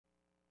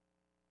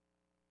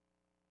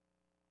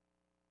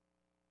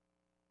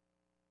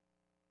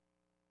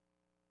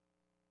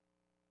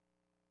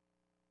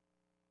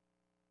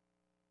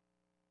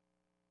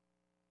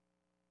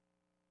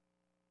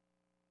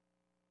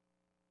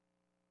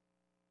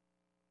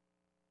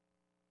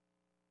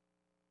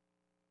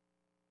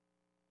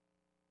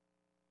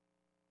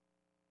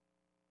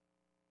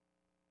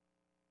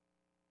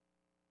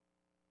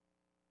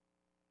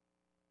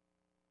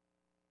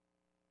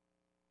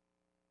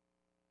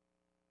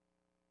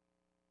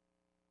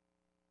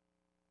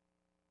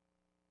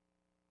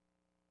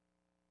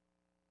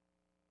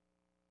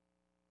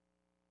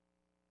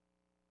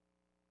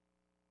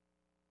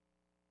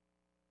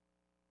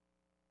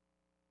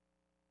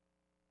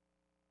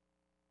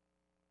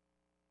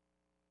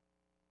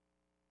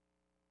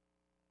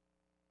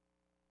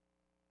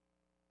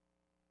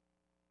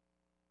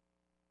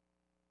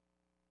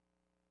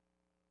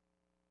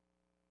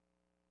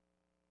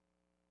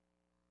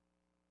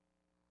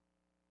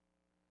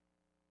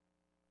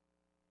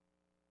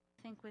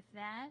think with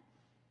that,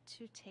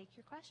 to take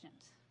your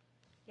questions.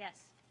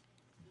 Yes?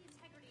 The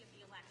integrity of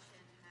the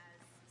election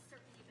has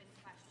certainly been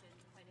questioned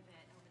quite a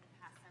bit over the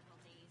past several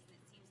days, and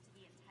it seems to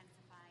be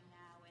intensifying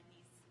now in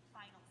these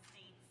final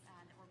states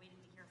that we're waiting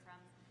to hear from.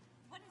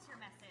 What is your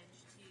message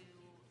to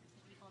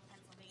the people of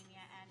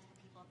Pennsylvania and to the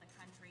people of the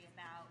country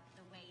about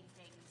the way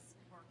things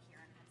work here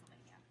in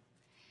Pennsylvania?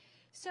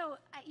 So,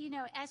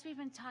 as we've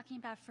been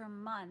talking about for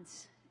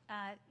months,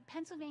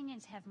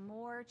 Pennsylvanians have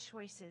more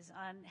choices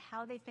on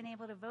how they've been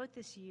able to vote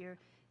this year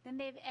than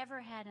they've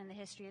ever had in the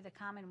history of the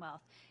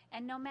Commonwealth.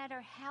 And no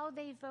matter how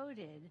they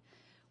voted,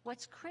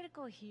 what's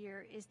critical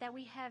here is that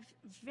we have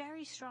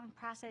very strong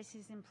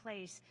processes in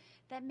place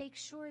that make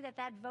sure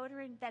that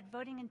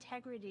voting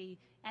integrity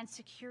and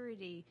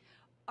security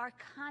are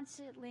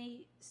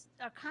constantly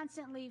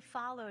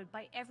followed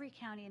by every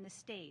county in the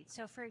state.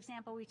 So, for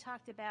example, we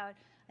talked about,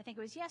 I think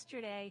it was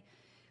yesterday,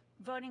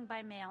 voting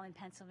by mail in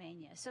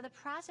Pennsylvania. So the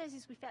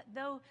processes we found,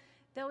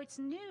 though it's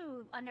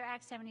new under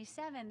Act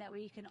 77 that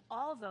we can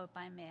all vote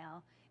by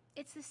mail,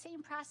 it's the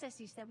same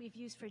processes that we've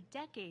used for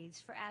decades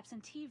for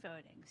absentee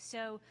voting.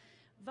 So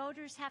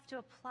voters have to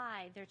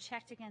apply. They're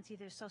checked against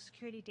either the Social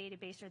Security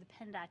database or the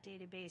PennDOT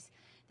database.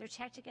 They're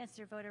checked against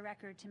their voter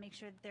record to make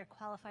sure that they're a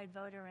qualified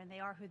voter and they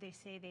are who they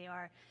say they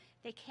are.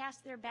 They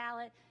cast their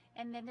ballot,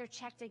 and then they're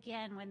checked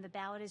again when the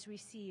ballot is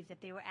received that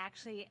they were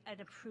actually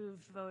an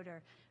approved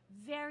voter.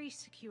 Very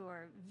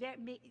secure.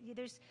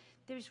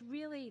 There's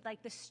really,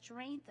 like, the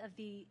strength of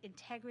the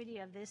integrity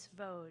of this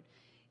vote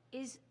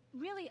is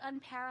really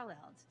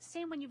unparalleled.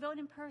 Same when you vote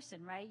in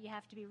person, right? You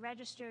have to be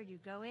registered, you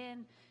go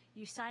in,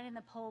 you sign in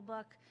the poll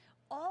book.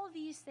 All of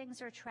these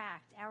things are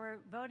tracked. Our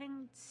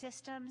voting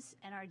systems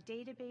and our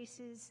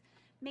databases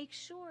make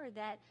sure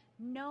that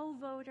no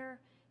voter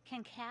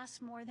can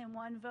cast more than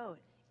one vote.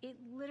 It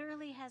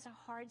literally has a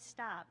hard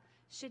stop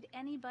should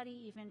anybody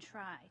even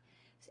try.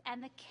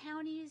 And the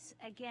counties,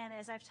 again,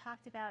 as I've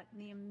talked about,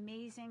 the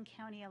amazing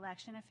county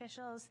election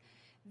officials,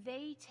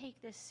 they take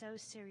this so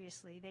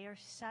seriously. They are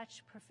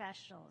such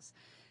professionals.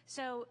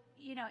 So,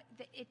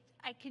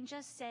 I can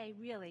just say,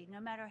 really, no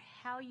matter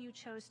how you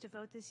chose to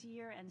vote this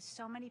year, and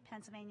so many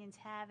Pennsylvanians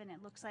have, and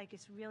it looks like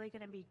it's really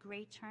going to be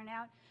great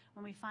turnout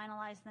when we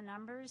finalize the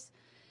numbers,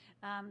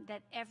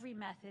 that every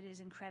method is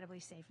incredibly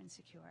safe and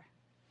secure.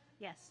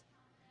 Yes?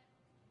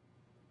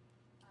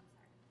 I'm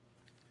sorry.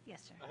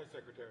 Yes, sir. Hi,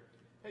 Secretary.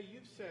 Hey,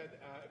 you've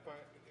said,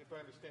 if I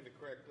understand it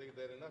correctly,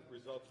 that enough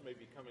results may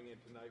be coming in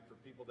tonight for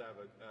people to have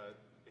a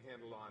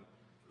handle on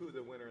who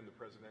the winner in the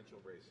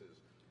presidential race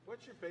is.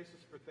 What's your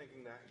basis for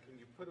thinking that? Can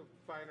you put a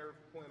finer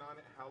point on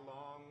it? How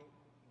long?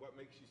 What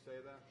makes you say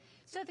that?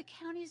 So the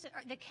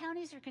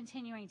counties are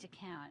continuing to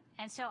count,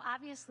 and so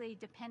obviously,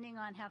 depending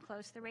on how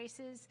close the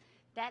race is,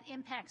 that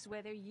impacts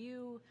whether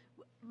you.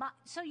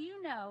 So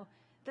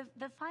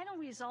the final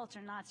results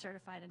are not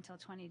certified until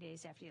 20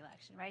 days after the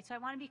election, right? So I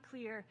want to be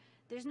clear,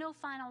 there's no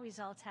final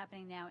results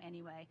happening now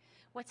anyway.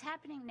 What's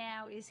happening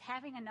now is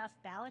having enough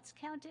ballots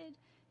counted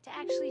to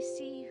actually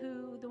see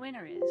who the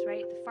winner is,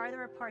 right? The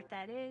farther apart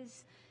that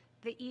is,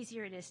 the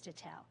easier it is to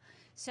tell.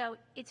 So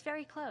it's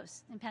very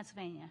close in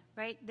Pennsylvania,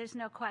 right? There's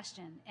no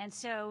question. And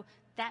so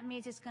that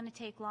means it's going to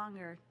take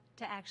longer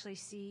to actually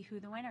see who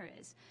the winner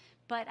is.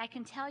 But I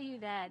can tell you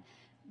that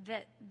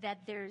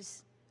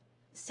there's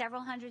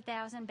several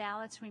 100,000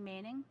 ballots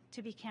remaining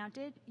to be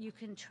counted. You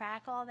can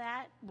track all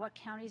that, what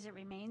counties it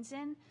remains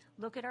in,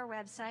 look at our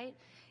website,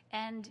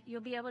 and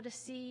you'll be able to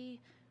see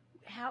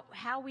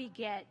how we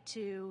get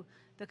to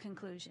the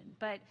conclusion.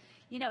 But,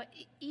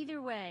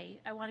 either way,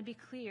 I want to be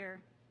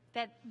clear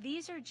that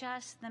these are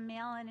just the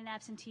mail-in and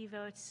absentee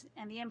votes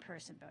and the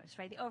in-person votes,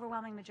 right? The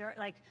overwhelming majority,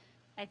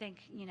 I think,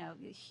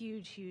 a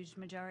huge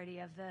majority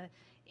of the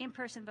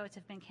in-person votes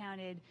have been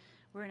counted.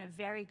 We're in a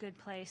very good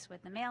place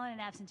with the mail-in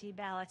and absentee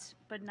ballots,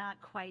 but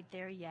not quite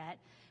there yet.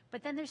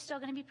 But then there's still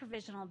going to be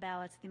provisional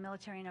ballots, the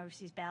military and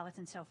overseas ballots,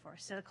 and so forth.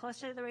 So the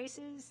closer the race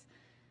is,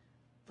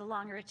 the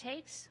longer it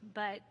takes.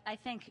 But I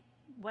think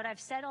what I've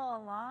said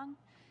all along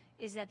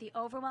is that the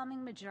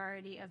overwhelming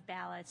majority of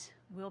ballots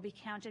will be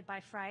counted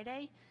by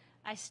Friday.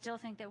 I still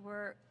think that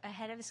we're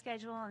ahead of the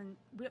schedule, and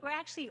we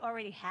actually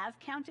already have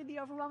counted the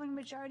overwhelming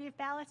majority of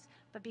ballots,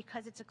 but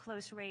because it's a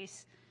close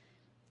race,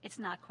 it's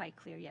not quite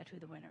clear yet who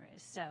the winner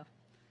is. So,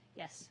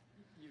 yes.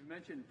 You've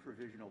mentioned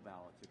provisional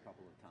ballots a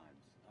couple of times.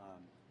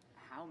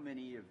 How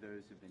many of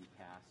those have been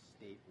cast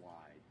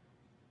statewide?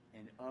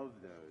 And of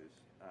those,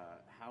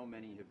 how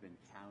many have been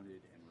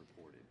counted and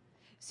reported?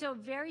 So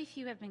very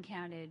few have been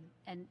counted,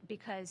 and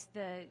because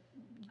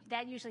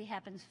that usually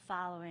happens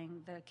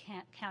following the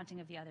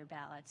counting of the other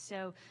ballots.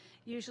 So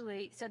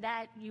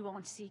that you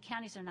won't see.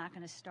 Counties are not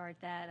going to start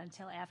that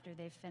until after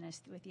they've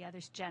finished with the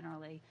others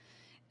generally.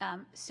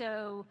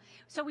 So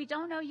we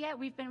don't know yet.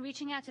 We've been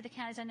reaching out to the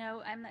counties. I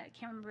know I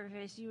can't remember if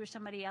it was you or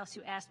somebody else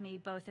who asked me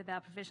both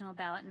about provisional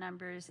ballot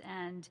numbers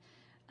and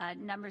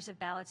numbers of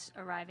ballots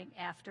arriving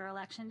after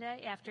Election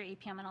Day, after 8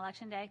 p.m. on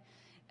Election Day.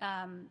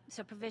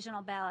 So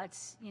provisional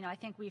ballots, I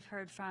think we've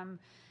heard from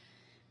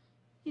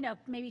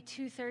maybe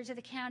 2/3 of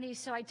the counties.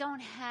 So I don't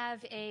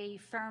have a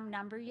firm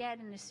number yet,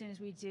 and as soon as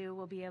we do,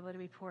 we'll be able to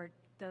report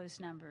those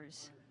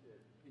numbers.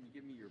 Can you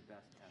give me your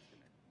best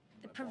estimate?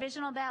 The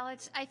provisional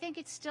ballots, I think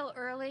it's still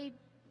early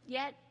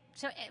yet,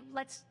 so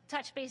let's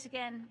touch base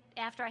again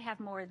after I have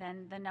more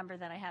than the number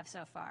that I have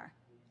so far.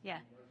 Yeah.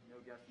 No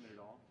guesstimate at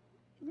all?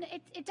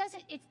 It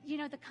doesn't,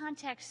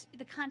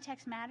 the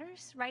context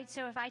matters, right?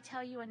 So if I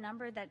tell you a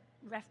number that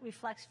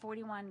reflects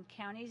 41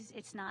 counties,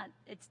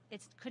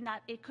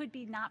 it could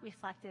be not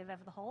reflective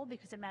of the whole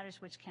because it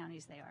matters which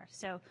counties they are.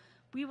 So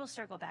we will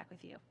circle back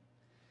with you.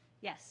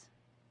 Yes.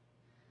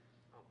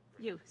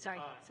 You, sorry.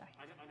 I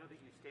know that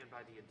you stand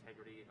by the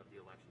integrity of the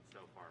election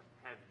so far.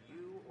 Have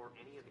you or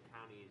any of the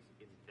counties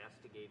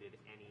investigated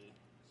any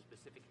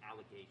specific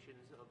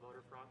allegations of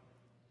voter fraud?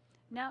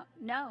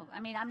 No. I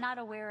mean, I'm not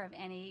aware of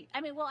any.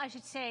 I mean, well, I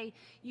should say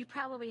you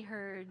probably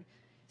heard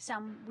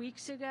some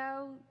weeks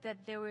ago that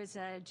there was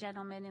a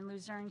gentleman in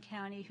Luzerne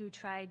County who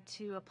tried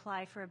to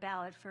apply for a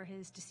ballot for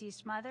his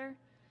deceased mother.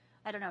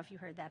 I don't know if you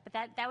heard that, but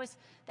that was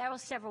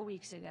several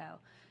weeks ago.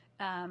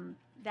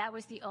 That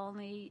was the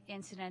only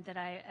incident that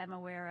I am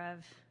aware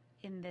of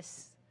in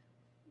this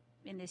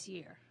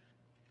year.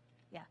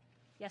 Yeah.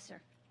 Yes,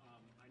 sir.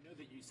 I know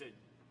that you said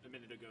a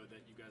minute ago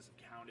that you guys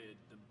have counted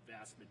the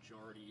vast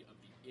majority of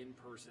the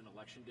in-person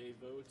election day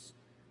votes.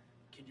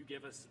 Can you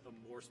give us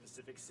a more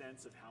specific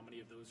sense of how many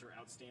of those are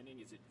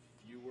outstanding? Is it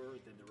fewer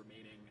than the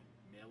remaining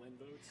mail-in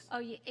votes? Oh,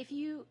 yeah. If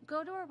you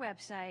go to our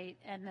website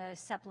and the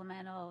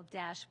supplemental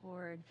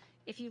dashboard,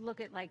 if you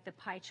look at like the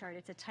pie chart,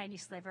 it's a tiny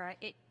sliver.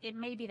 It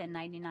may be that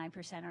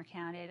 99% are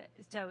counted.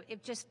 So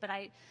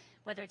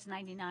whether it's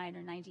 99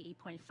 or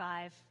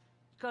 98.5,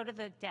 go to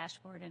the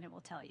dashboard and it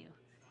will tell you.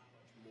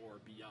 More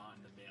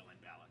beyond the mail-in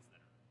ballots that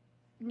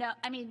are. No,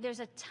 I mean, there's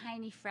a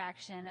tiny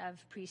fraction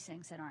of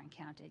precincts that aren't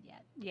counted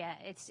yet. Yeah,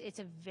 it's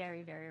a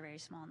very, very, very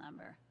small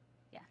number.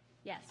 Yeah.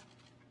 Yes.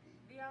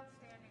 The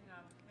outstanding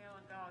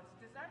mail-in ballots,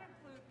 does that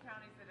include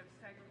counties that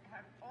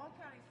have all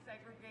counties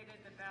segregated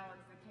the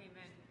ballots that came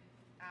in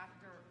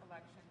after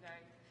Election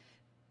Day?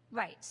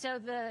 Right. So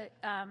the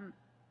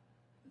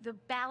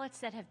ballots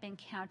that have been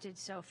counted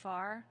so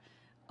far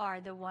are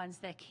the ones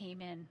that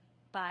came in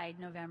by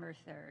November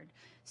 3rd.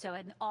 So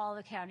and all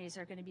the counties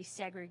are going to be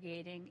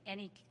segregating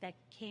any that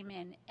came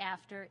in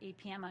after 8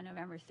 p.m. on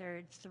November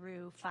 3rd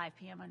through 5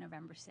 p.m. on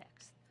November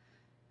 6th.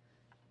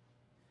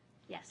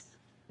 Yes.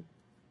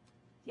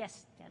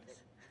 Yes,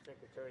 Dennis.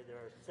 Secretary, there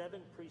are 7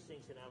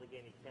 precincts in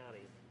Allegheny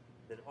County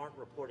that aren't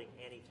reporting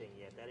anything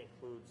yet. That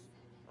includes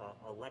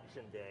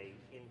Election Day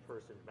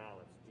in-person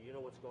ballots. Do you know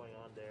what's going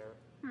on there?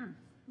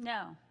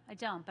 No, I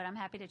don't, but I'm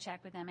happy to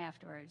check with them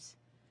afterwards.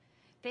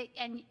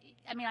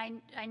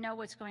 I know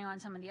what's going on in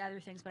some of the other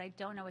things, but I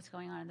don't know what's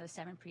going on in those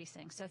 7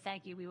 precincts. So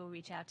thank you. We will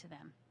reach out to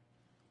them.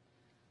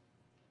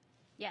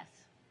 Yes.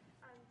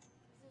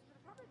 Does the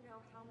department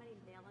know how many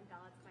mail-in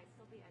ballots might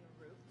still be en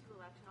route to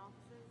election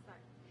offices that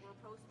were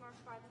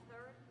postmarked by the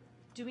 3rd?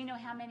 Do we know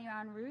how many are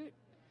en route?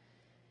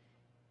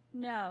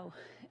 No.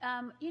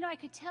 I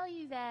could tell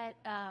you that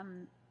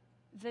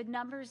the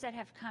numbers that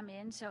have come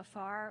in so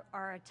far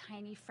are a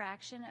tiny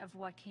fraction of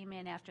what came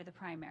in after the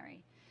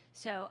primary.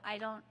 So I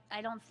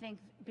don't think,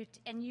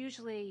 and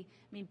usually,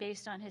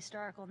 based on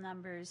historical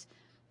numbers,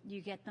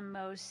 you get the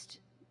most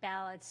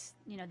ballots,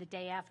 the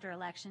day after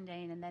Election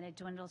Day, and then it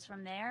dwindles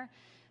from there.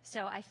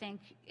 So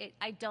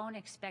I don't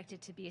expect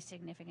it to be a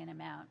significant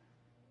amount.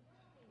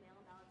 How many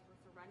mail-in ballots were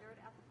surrendered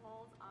at the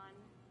polls on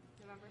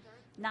November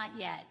 3rd? Not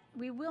yet.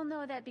 We will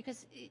know that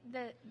because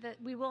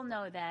we will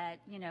know that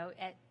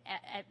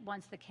at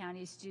once the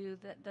counties do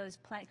those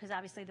because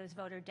obviously those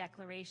voter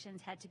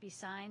declarations had to be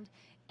signed,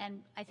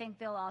 and I think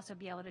they'll also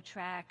be able to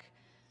track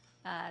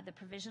the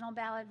provisional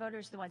ballot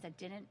voters, the ones that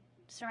didn't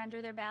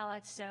surrender their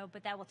ballots.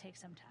 But that will take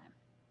some time.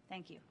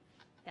 Thank you.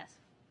 Yes.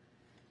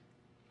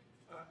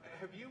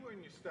 Have you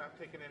and your staff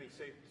taken any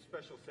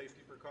special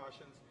safety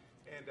precautions?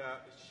 And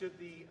should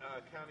the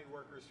county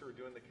workers who are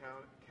doing the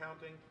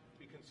counting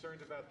be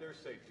concerned about their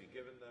safety,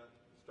 given the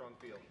strong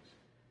feelings?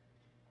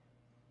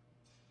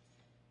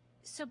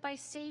 So by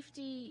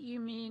safety, you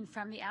mean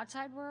from the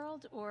outside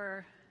world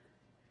or?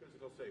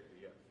 Physical safety,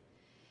 yes.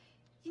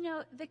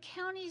 The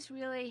counties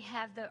really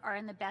are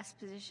in the best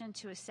position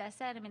to assess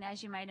that.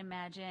 As you might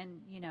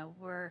imagine, we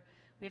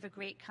have a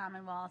great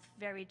Commonwealth,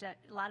 a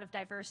lot of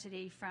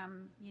diversity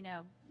from,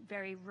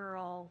 very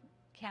rural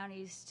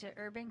counties to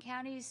urban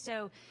counties.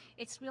 So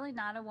it's really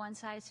not a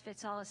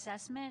one-size-fits-all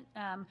assessment.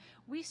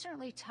 We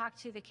certainly talk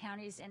to the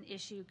counties and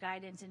issue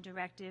guidance and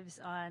directives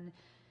on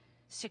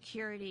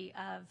security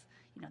of,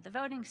 the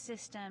voting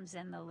systems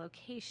and the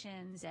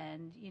locations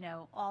and,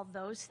 all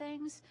those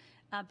things.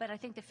 But I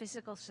think the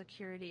physical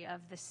security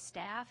of the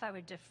staff, I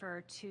would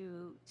defer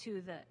to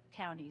the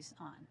counties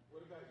on.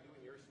 What about you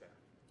and your staff?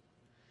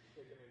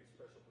 Taking any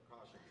special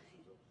precautions?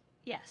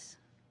 Yes.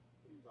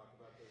 Can you talk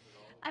about those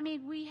at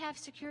all? We have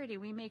security.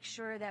 We make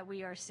sure that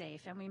we are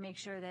safe, and we make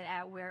sure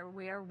that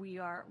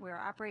where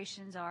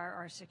operations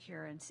are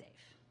secure and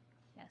safe.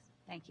 Yes.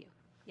 Thank you.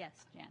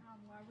 Yes, Jan.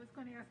 Well, I was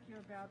going to ask you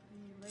about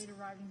the late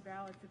arriving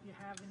ballots, if you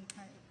have any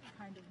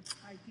kind of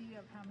idea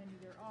of how many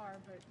there are,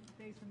 but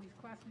based on these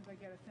questions, I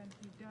get a sense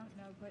you don't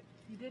know. But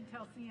you did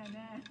tell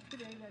CNN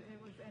today that it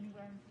was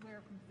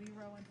anywhere from 0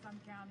 in some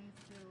counties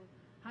to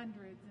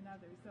hundreds in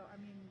others. So, I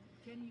mean,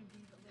 can you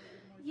be a little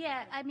bit more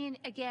Yeah, specific? I mean,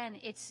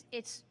 again, it's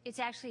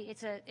actually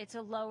it's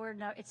a lower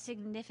it's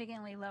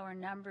significantly lower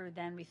number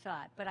than we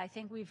thought. But I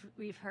think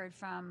we've heard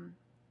from,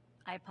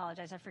 I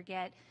apologize, I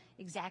forget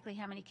exactly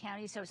how many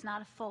counties, so it's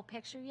not a full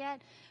picture yet,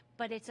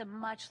 but it's a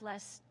much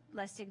less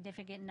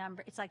significant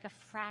number. It's like a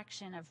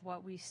fraction of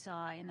what we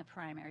saw in the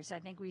primary. So I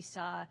think we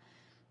saw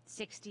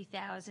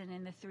 60,000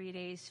 in the 3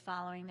 days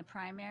following the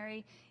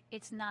primary.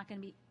 It's not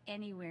going to be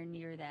anywhere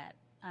near that.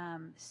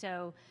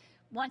 So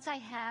once I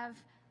have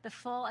the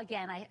full,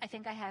 again, I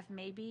think I have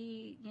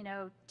maybe,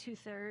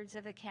 2/3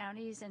 of the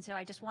counties, and so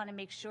I just want to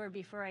make sure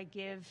before I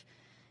give,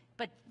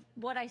 but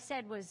what I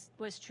said was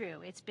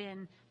true.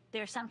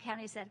 There are some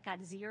counties that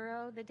got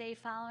 0 the day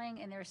following,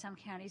 and there are some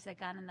counties that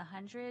got in the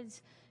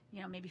hundreds,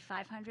 maybe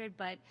 500,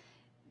 but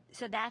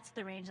so that's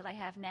the range that I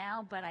have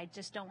now, but I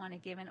just don't want to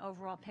give an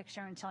overall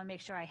picture until I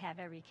make sure I have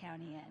every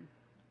county in.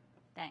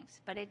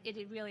 Thanks. But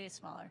it really is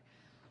smaller.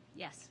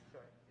 Yes.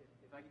 Sorry,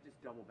 if I could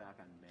just double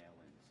back on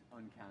mail-ins,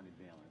 uncounted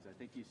mail-ins. I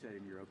think you said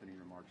in your opening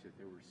remarks that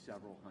there were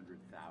several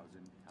 100,000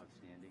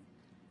 outstanding,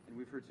 and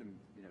we've heard some,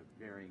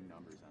 varying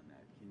numbers on that.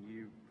 Can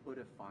you put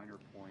a finer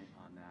point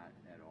on that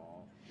at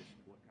all? Just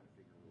what kind of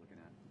figure we're looking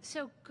at?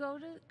 So go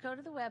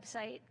to the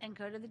website and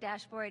go to the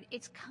dashboard.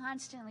 It's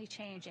constantly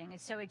changing, and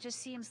so it just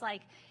seems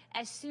like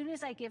as soon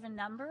as I give a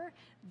number,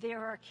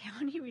 there are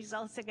county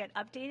results that get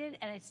updated,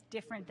 and it's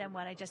different than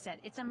what I just said.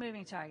 It's a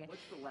moving target.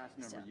 What's the last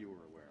number you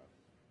were aware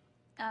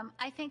of?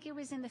 I think it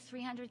was in the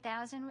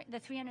 300,000, the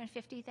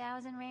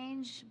 350,000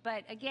 range.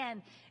 But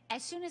again,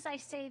 as soon as I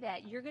say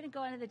that, you're going to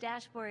go onto the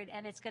dashboard,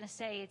 and it's going to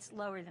say it's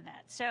lower than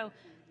that. So,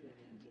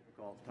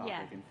 Difficult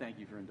topic, and thank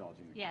you for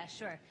indulging me. yeah,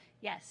 sure.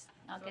 Yes,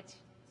 I'll get to.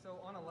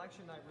 So on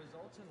election night,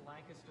 results in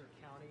Lancaster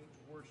County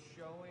were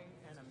showing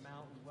an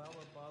amount well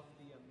above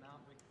the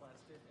amount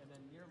requested and then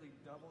nearly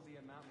double the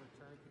amount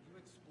returned. Could you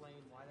explain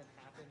why that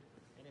happened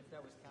and if that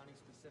was county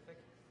specific?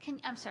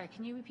 I'm sorry,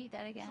 can you repeat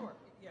that again? Sure.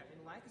 Yeah,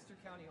 in Lancaster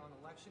County on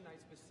election night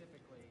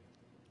specifically,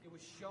 it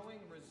was showing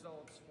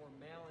results for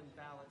mail-in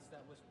ballots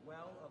that was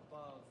well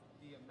above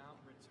the amount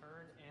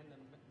returned and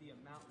the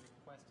amount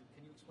requested.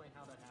 Can you explain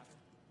how that happened?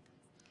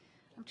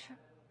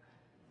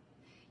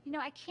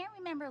 I can't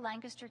remember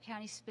Lancaster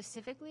County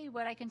specifically.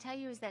 What I can tell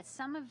you is that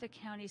some of the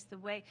counties,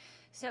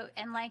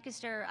 and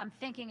Lancaster, I'm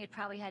thinking it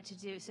probably had to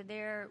do, so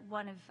they're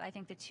one of, I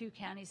think, the 2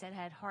 counties that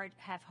have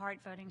hard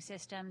voting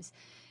systems.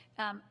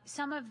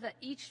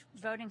 Each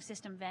voting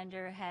system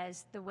vendor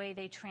has the way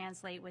they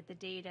translate with the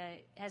data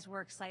has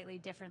worked slightly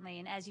differently.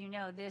 And as you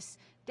know, this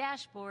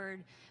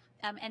dashboard,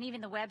 and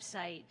even the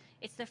website,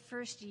 it's the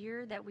first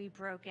year that we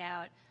broke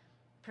out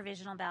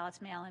provisional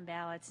ballots, mail-in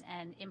ballots,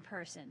 and in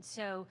person.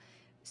 So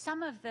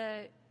some of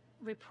the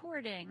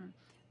reporting,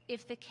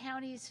 if the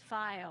county's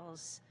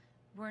files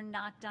were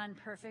not done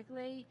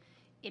perfectly,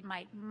 it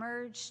might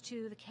merge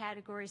to the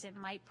categories. It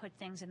might put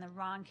things in the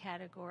wrong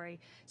category.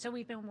 So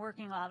we've been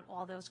working out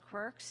all those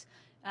quirks.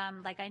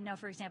 Like I know,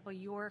 for example,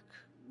 York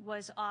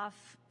was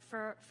off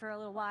for a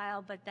little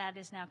while, but that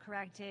is now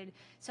corrected.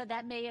 So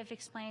that may have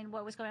explained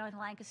what was going on with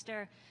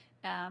Lancaster.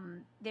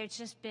 There's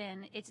just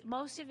been,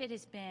 most of it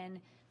has been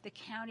the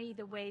county,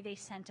 the way they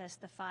sent us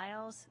the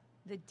files,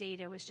 the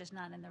data was just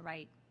not in the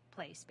right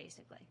place,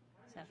 basically.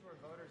 How sure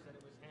voters that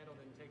it was handled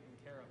and taken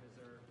care of? Is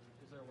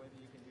there a way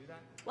that you can do that?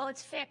 Well,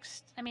 it's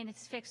fixed. I mean,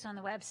 it's fixed on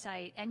the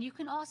website, and you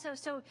can also.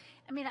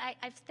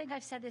 I think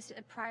I've said this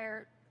at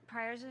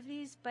priors of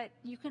these, but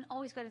you can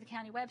always go to the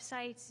county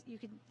websites. You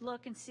can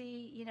look and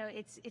see.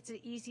 It's an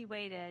easy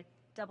way to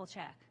double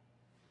check.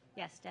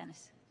 Yes,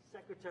 Dennis.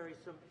 Secretary,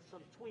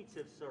 some tweets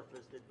have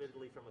surfaced,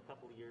 admittedly from a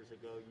couple of years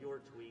ago, your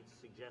tweets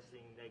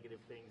suggesting negative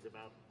things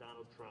about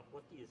Donald Trump.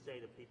 What do you say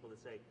to people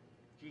that say,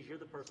 geez, you're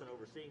the person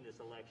overseeing this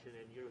election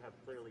and you have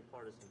clearly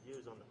partisan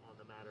views on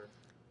the matter?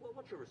 Well,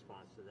 what's your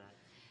response to that?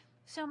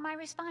 So my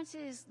response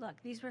is, look,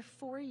 these were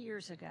 4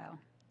 years ago.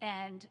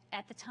 And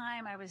at the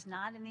time, I was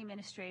not in the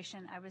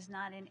administration. I was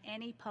not in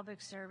any public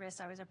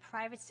service. I was a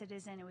private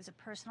citizen. It was a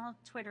personal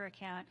Twitter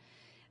account.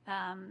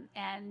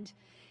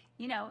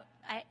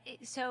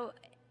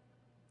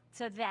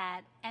 So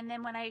that, and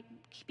then when I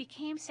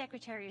became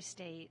Secretary of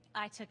State,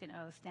 I took an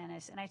oath,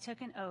 Dennis, and I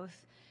took an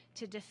oath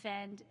to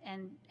defend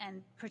and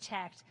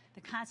protect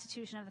the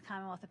Constitution of the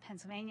Commonwealth of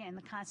Pennsylvania and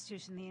the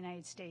Constitution of the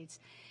United States.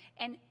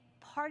 And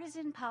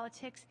partisan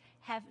politics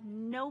have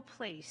no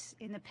place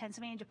in the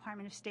Pennsylvania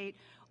Department of State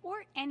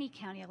or any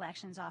county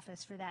elections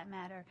office for that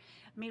matter.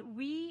 I mean,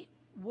 we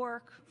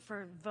work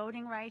for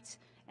voting rights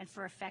and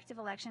for effective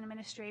election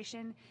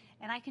administration,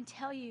 and I can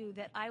tell you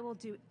that I will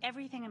do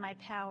everything in my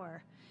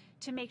power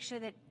to make sure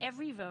that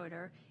every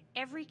voter,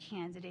 every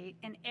candidate,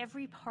 and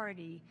every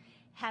party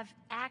have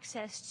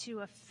access to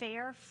a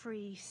fair,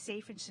 free,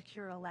 safe, and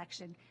secure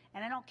election.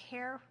 And I don't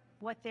care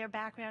what their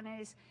background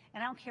is,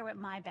 and I don't care what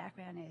my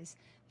background is.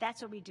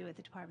 That's what we do at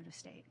the Department of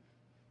State.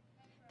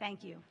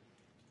 Thank you.